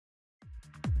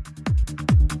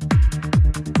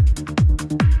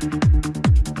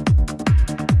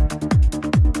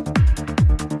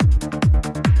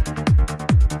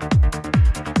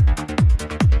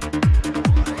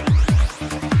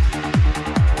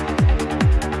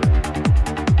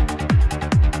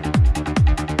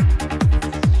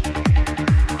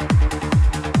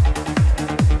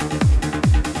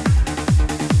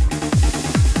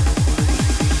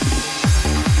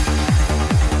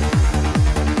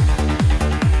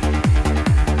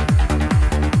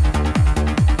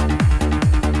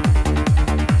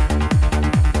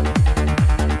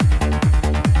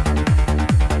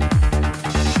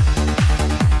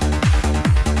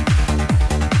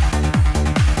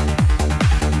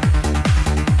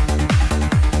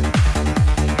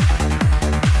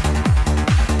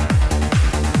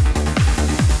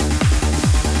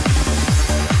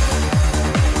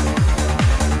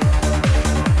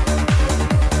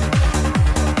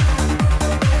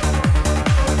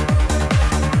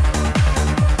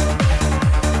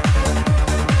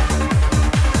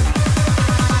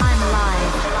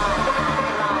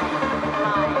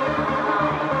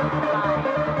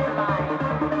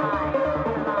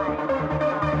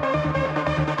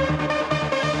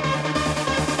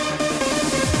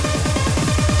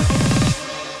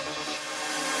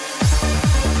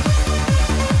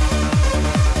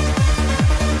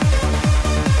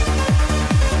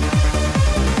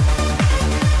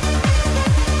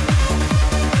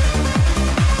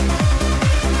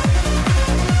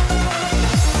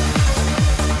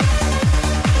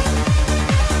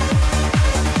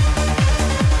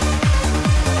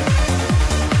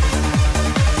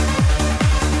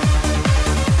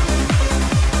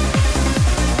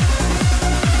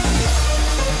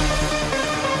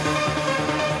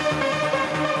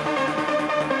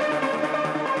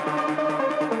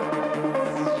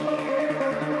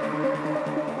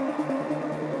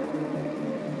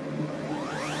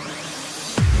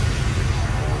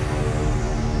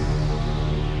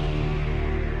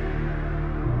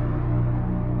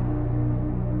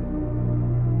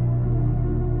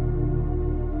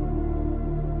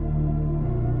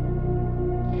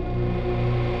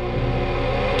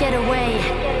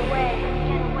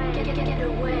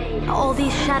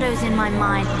shadows in my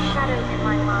mind.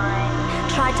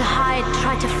 Tried to hide,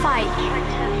 tried to fight.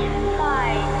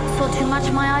 Saw too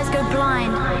much, my eyes go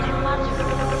blind.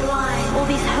 All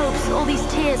these hopes, all these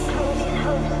tears,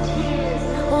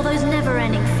 all those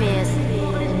never-ending fears.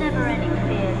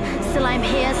 Still I'm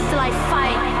here, still I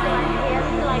fight.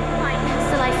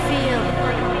 Still I feel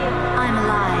I'm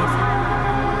alive.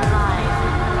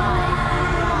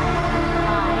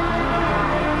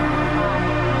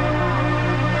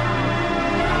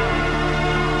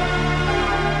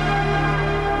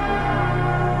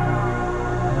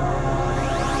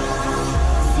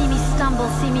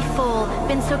 See me fall,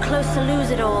 been so close to lose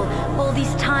it all. All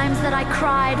these times that I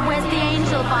cried, where's the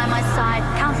angel by my side?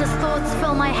 Countless thoughts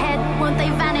fill my head, won't they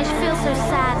vanish? Feel so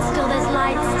sad, still there's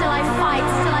light, still I fight,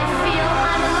 still I feel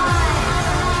I'm alive.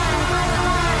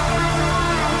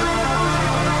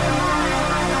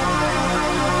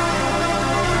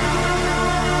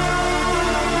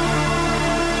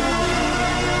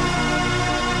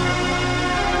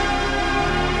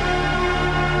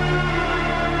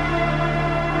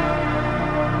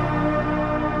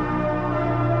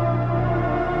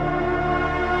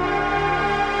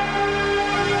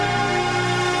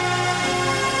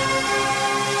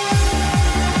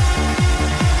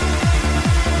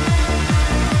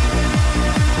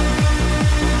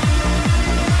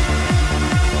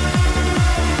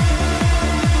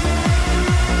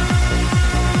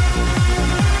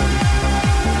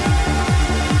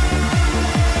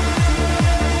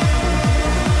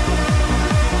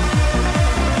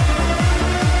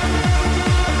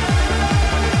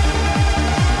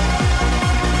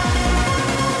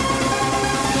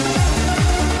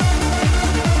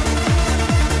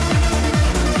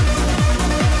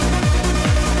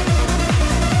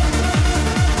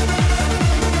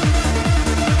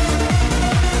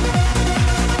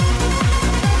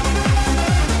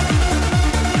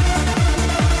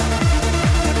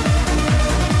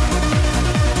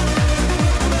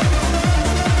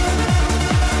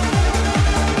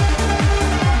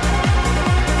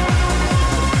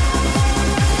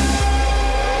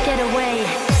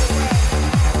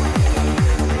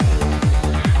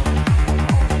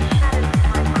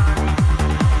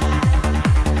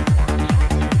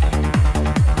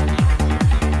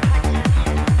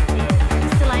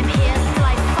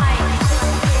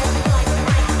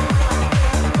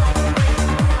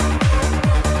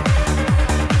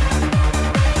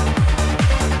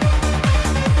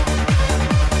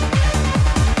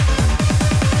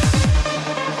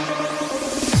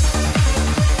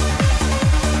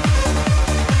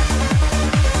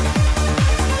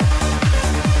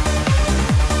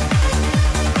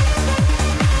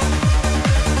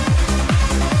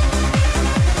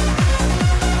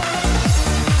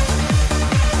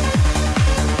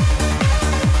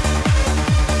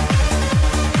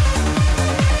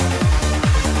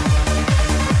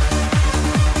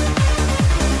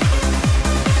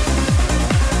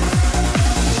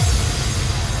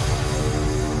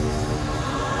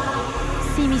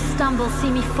 See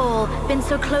me fall, been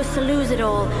so close to lose it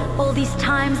all. All these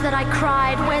times that I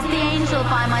cried, where's the angel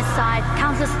by my side?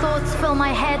 Countless thoughts fill my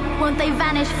head, won't they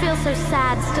vanish? Feel so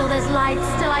sad, still there's light,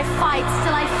 still I fight,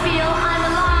 still I feel I'm alive.